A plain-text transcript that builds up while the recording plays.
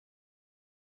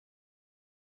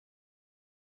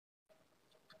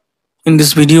In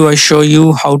this video, I show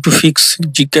you how to fix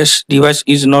Gcash device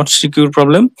is not secure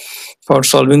problem. For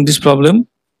solving this problem,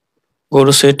 go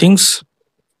to settings,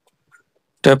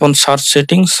 tap on search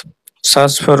settings,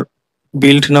 search for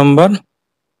build number,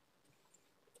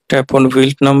 tap on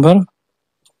build number,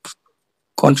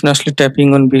 continuously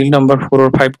tapping on build number 4 or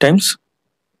 5 times.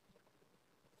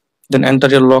 Then enter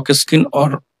your lock screen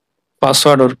or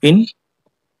password or PIN.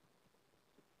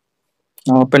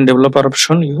 Now open developer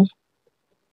option.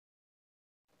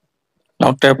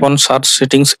 Now tap on search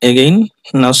settings again.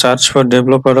 Now search for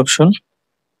developer option.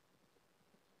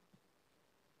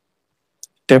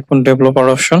 Tap on developer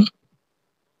option.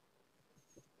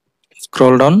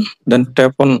 Scroll down, then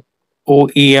tap on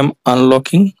OEM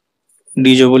unlocking,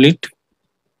 disable it,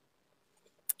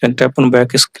 then tap on back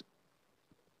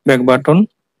button.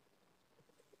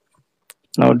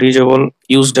 Now disable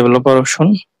use developer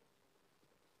option.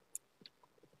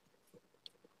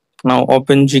 Now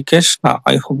open Gcash. Now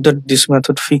I hope that this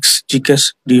method fix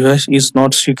Gcash device is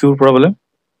not secure problem.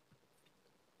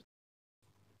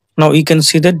 Now you can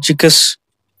see that Gcash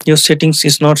your settings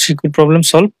is not secure problem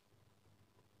solved.